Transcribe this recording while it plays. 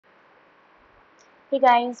Hey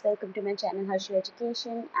guys, welcome to my channel Harshu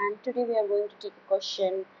Education, and today we are going to take a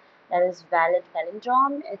question that is valid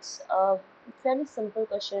palindrome. It's a fairly simple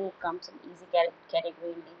question. It comes in easy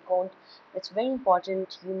category in Leetcode. It's very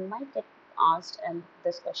important. You might get asked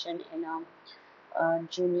this question in a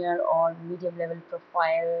junior or medium level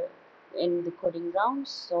profile in the coding round.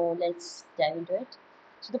 So let's dive into it.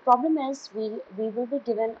 So the problem is we will be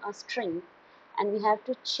given a string and we have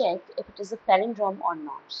to check if it is a palindrome or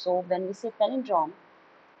not. So when we say palindrome,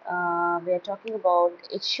 we are talking about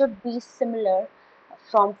it should be similar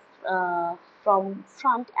from from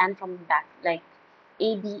front and from back, like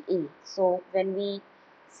ABA. So when we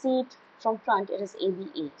see it from front, it is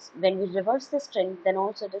ABA. When we reverse the string, then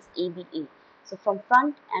also it is ABA. So from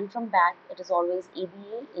front and from back, it is always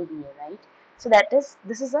ABA, right? So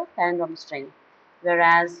this is a palindrome string.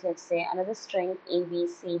 Whereas let's say another string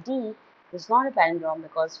ABCD is not a palindrome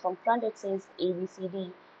because from front it says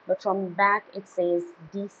ABCD, but from back it says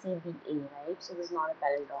DCBA, right? So this is not a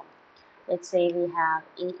palindrome. Let's say we have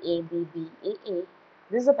AABBAA.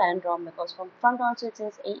 This is a palindrome because from front also it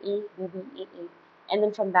says AABBAA, and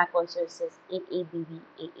then from back also it says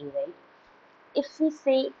AABBAA, right? If we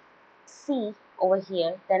say C over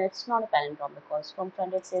here, then it's not a palindrome because from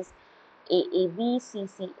front it says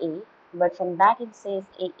AABCCA, but from back it says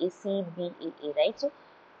AACBAA, right? So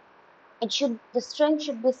the strength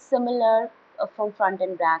should be similar from front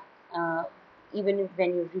and back. Even if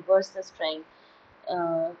when you reverse the strength,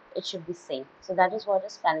 it should be same. So that is what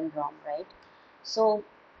is palindrome, right? So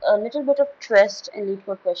a little bit of twist in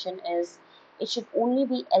Leetcode question is it should only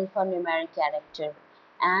be alphanumeric character,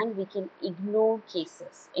 and we can ignore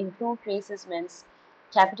cases. Ignore cases means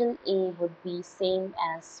capital A would be same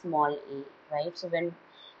as small a, right? So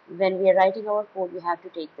when we are writing our code, we have to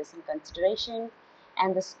take this in consideration,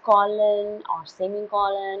 and this colon or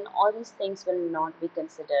semicolon, all these things will not be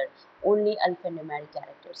considered. Only alphanumeric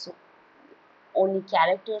characters. So only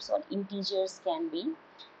characters or integers can be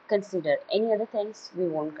considered. Any other things we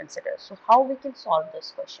won't consider. So how we can solve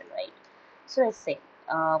this question, right? So let's say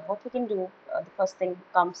what we can do. The first thing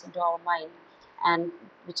comes into our mind, and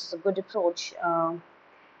which is a good approach,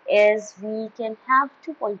 is we can have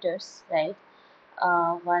two pointers, right?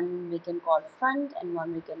 One we can call front and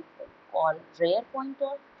one we can call rear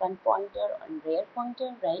pointer, front pointer and rear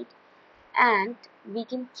pointer, right? And we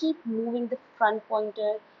can keep moving the front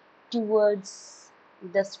pointer towards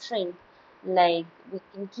the string, like we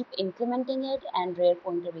can keep incrementing it, and rear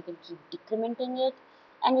pointer we can keep decrementing it,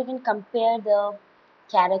 and we can compare the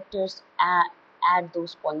characters at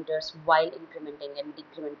those pointers while incrementing and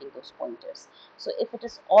decrementing those pointers. So if it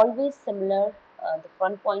is always similar, the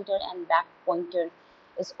front pointer and back pointer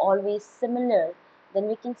is always similar, then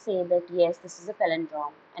we can say that yes, this is a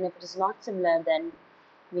palindrome, and if it is not similar, then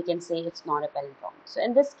we can say it's not a palindrome. So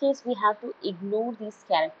in this case, we have to ignore these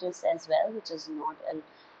characters as well, which is not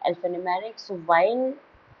alphanumeric. So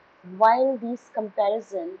while these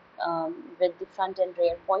comparison with the front and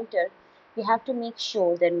rear pointer, we have to make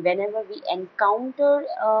sure that whenever we encounter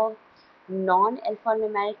a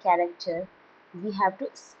non-alphanumeric character, we have to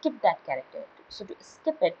skip that character. So to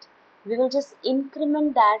skip it, we will just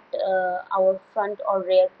increment that our front or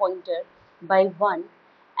rear pointer by 1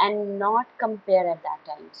 and not compare at that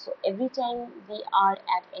time. So every time we are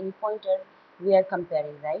at any pointer, we are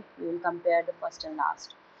comparing, right? We will compare the first and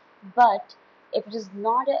last. But if it is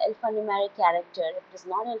not an alphanumeric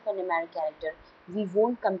character, we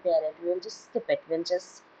won't compare it. We will just skip it. We'll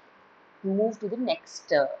just move to the next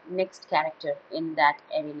character in that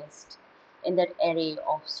array list, in that array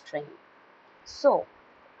of string. So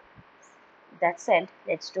that said,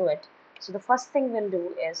 let's do it. So the first thing we'll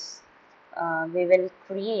do is we will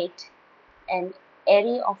create an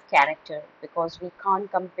array of character because we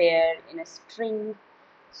can't compare in a string.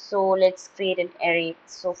 So let's create an array.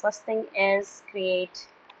 So first thing is create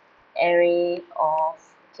array of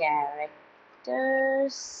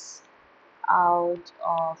characters out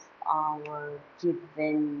of our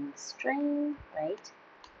given string, right?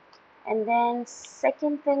 And then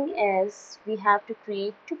second thing is we have to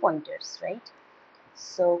create two pointers, right?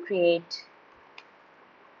 So create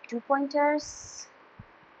two pointers,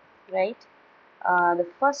 right? The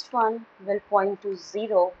first one will point to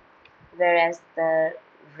 0, whereas the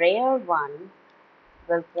rear one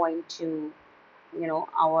will point to,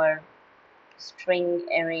 our string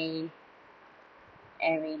array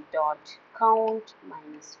dot count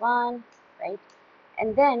 -1, right?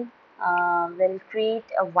 And then we'll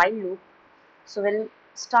create a while loop. So we'll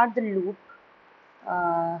start the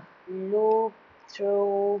uh, loop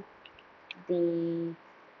through the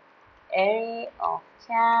array of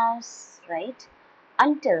chars, right?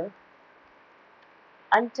 Until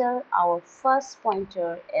until our first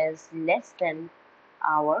pointer is less than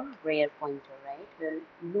our rear pointer, right? We'll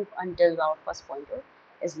loop until our first pointer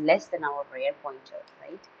is less than our rear pointer,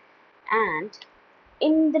 right? And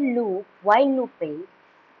in the loop, while looping,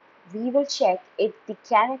 we will check if the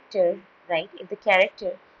character, right, if the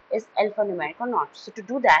character is alphanumeric or not. So to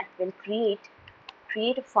do that, we'll create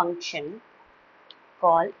a function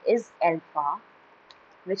called isAlpha,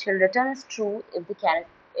 which will return as true if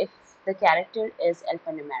the character is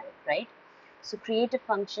alphanumeric, right? So create a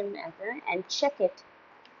function as and check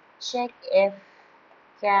if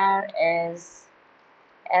char is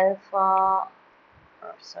alpha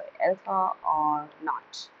alpha or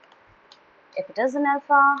not. If it is an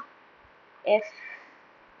alpha, if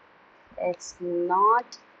it's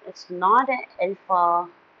not an alpha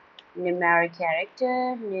numeric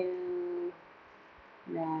character,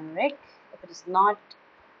 numeric. If it is not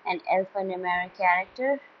an alphanumeric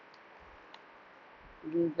character,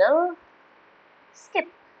 we will skip.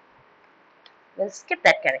 We'll skip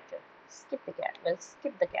that character. We'll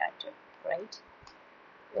skip the character, right?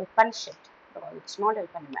 We'll punish it. No, it's not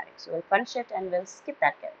alphanumeric, so we'll punish it and we'll skip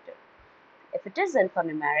that character. If it is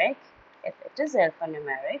alphanumeric,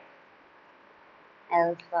 alphanumeric,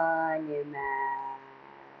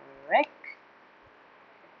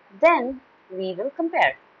 then we will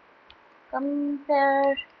compare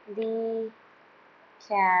the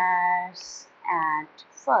chars at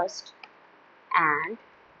first and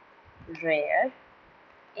rear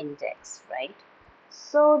index, right?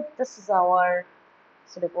 So this is our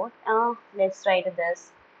report. Let's write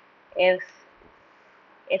this. If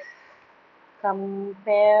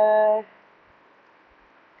compare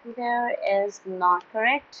is not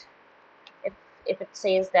correct, if it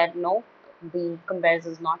says that no, the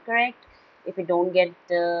comparison is not correct, if we don't get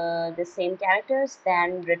the same characters,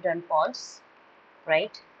 then return false,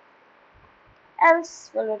 right?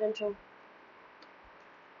 Else we'll return true.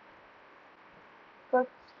 Good.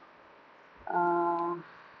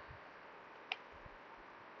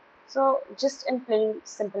 So just in plain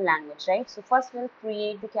simple language, right? So first we'll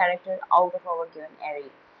create the character out of our given array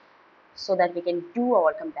so that we can do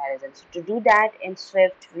our comparison. So to do that in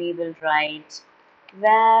Swift, we will write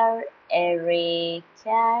var array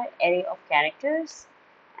of characters,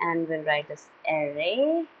 and we'll write this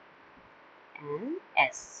array and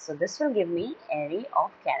s. So this will give me array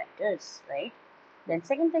of characters, right? Then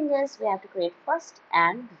second thing is we have to create first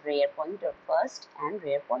and rear pointer.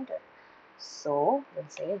 So we'll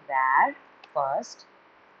say var first,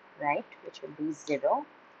 right, which will be 0,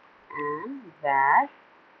 and var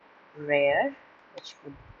rear, which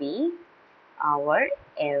would be our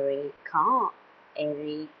array char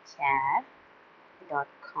dot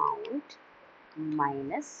count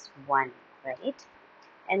 -1, right?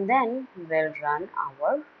 And then we'll run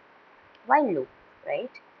our while loop,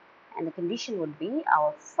 right? And the condition would be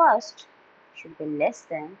our first should be less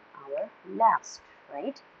than our last,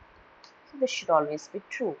 right? So this should always be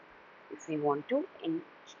true if we want to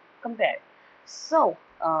compare. So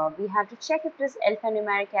we have to check if it is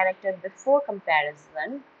alphanumeric character before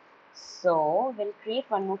comparison. So we'll create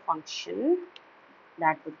one more function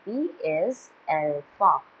that would be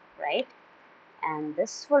isAlpha, right? And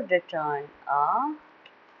this will return a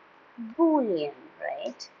boolean,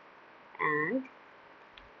 right? And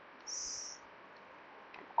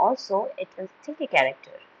also it will take a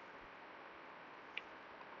character,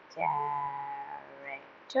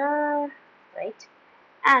 right?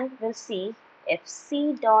 And we'll see if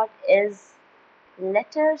c dot is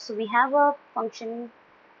letter. So we have a function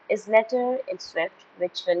is letter in Swift,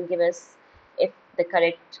 which will give us if the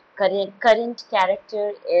current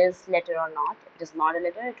character is letter or not. If it is not a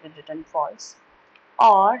letter, it will return false.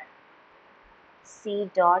 Or c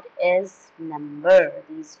dot is number.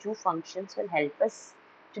 These two functions will help us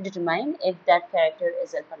to determine if that character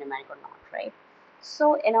is alphanumeric or not, right?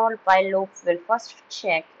 So in our while loop, we'll first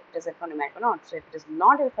check if it is alphanumeric or not. So if it is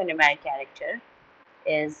not alphanumeric character,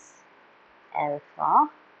 is alpha.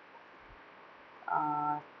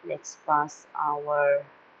 Let's pass our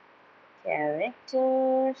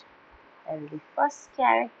character and the first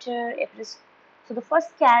character. If it is so, the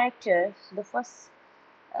first character.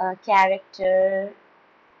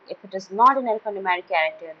 If it is not an alphanumeric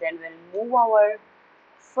character, then we'll move our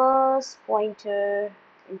first pointer,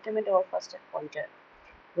 increment our first pointer.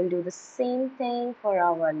 We'll do the same thing for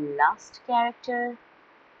our last character.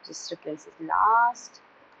 Just replace it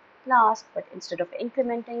last, but instead of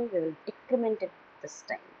incrementing, we will decrement it this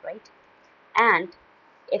time, right? And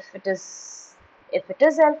if it is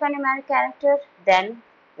alphanumeric character, then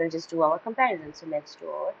we'll just do our comparison. So let's do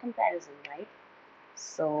our comparison, right?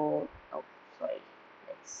 So, oh, sorry.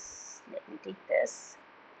 Let me take this.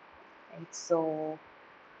 right? So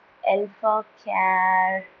alpha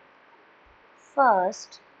char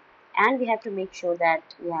first, and we have to make sure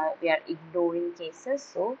that we are ignoring cases.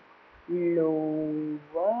 So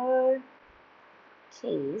lower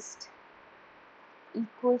case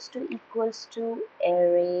equals to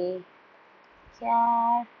array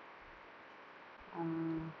char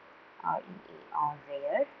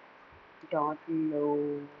rare dot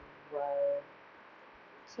lower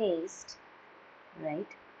case, right?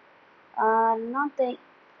 Not the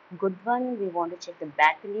good one. We want to check the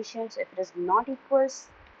bad condition. So if it is not equals,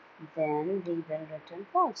 then we will return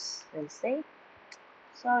false. We'll say,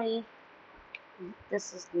 sorry,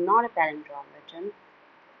 this is not a palindrome, return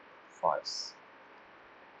false.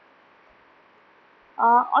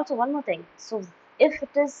 Also, one more thing. So, if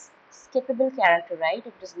it is skippable character, right? If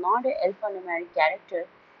it is not a alphanumeric character,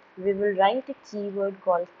 we will write a keyword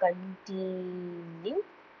called continue,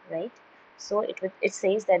 right? So it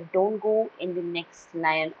says that don't go in the next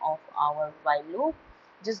line of our while loop,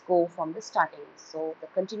 just go from the starting. So the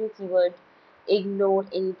continue keyword ignore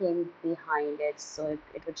anything behind it. So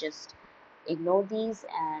it would just ignore these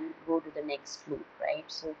and go to the next loop, right?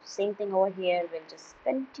 So same thing over here. We'll just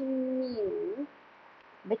continue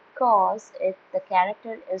because if the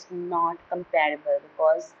character is not comparable,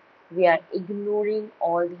 because we are ignoring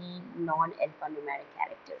all the non-alphanumeric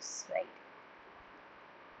characters, right?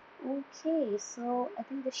 Okay, so I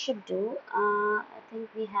think this should do. I think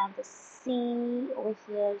we have the C over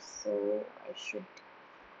here, so I should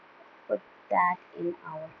put that in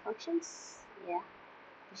our functions. Yeah,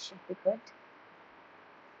 this should be good,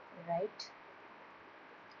 right?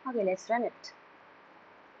 Okay, let's run it.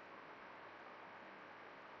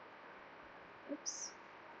 Oops,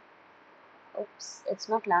 oops, it's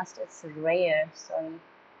not last, it's rare. Sorry,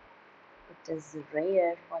 it is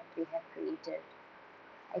rare what we have created.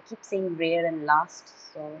 I keep saying rare and last,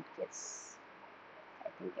 so it gets. I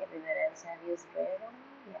think everywhere else I've used rare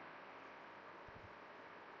only. Yeah.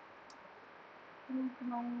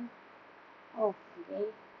 Come on. Oh, okay.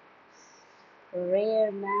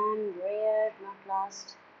 Rare, man, rare, not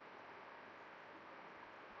last.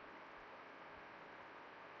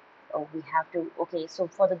 Oh, we have to. Okay, so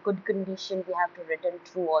for the good condition, we have to return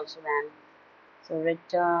true also, man. So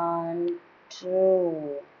return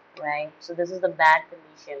true, right? So this is the bad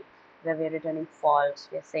condition where we're returning false.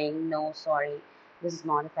 We're saying no, sorry, this is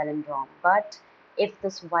not a palindrome. But if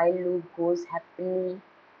this while loop goes happily,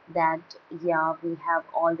 that yeah, we have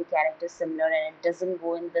all the characters similar and it doesn't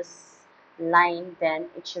go in this line, then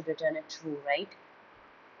it should return a true, right?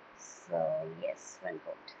 So yes, run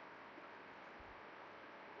code.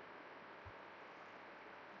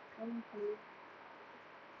 Come, come.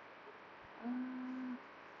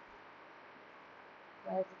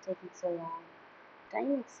 Why is it taking so long?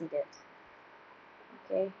 Time exceeded.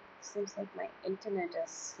 Okay, seems like my internet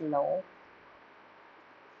is slow.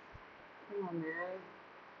 Come on, man.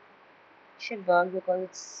 Should work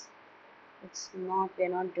because it's not. We're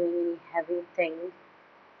not doing any heavy thing.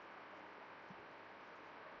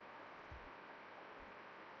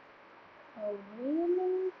 Oh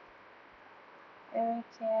really? Error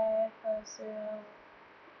care puzzle.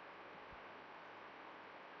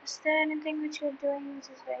 Is there anything which we're doing which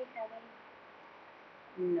is very heavy?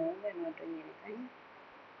 No, we're not doing anything.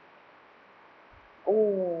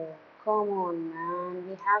 Oh, come on, man.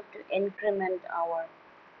 We have to increment our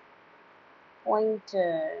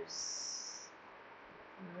pointers.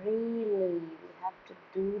 Really, we have to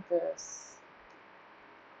do this.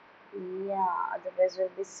 Yeah, otherwise we'll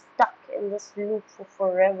be stuck in this loop for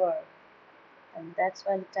forever. And that's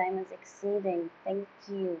why the time is exceeding. Thank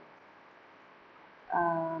you.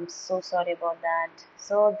 I'm so sorry about that.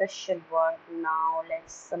 So this should work now.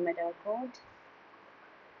 Let's submit our code.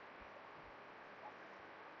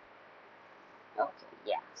 Okay,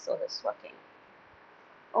 yeah, so this is working.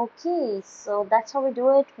 Okay, so that's how we do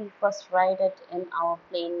it. We first write it in our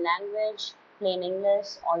plain language, plain English,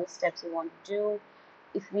 all the steps we want to do.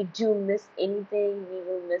 If we do miss anything, we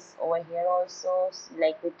will miss over here also.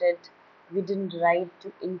 Like we didn't write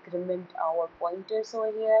to increment our pointers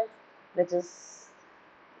over here, which is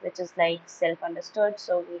like self-understood.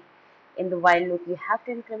 So we, in the while loop, you have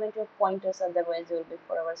to increment your pointers, otherwise you will be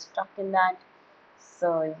forever stuck in that.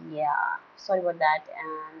 So yeah, sorry about that,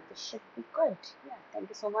 and this should be good. Yeah, thank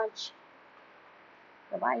you so much.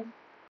 Bye bye.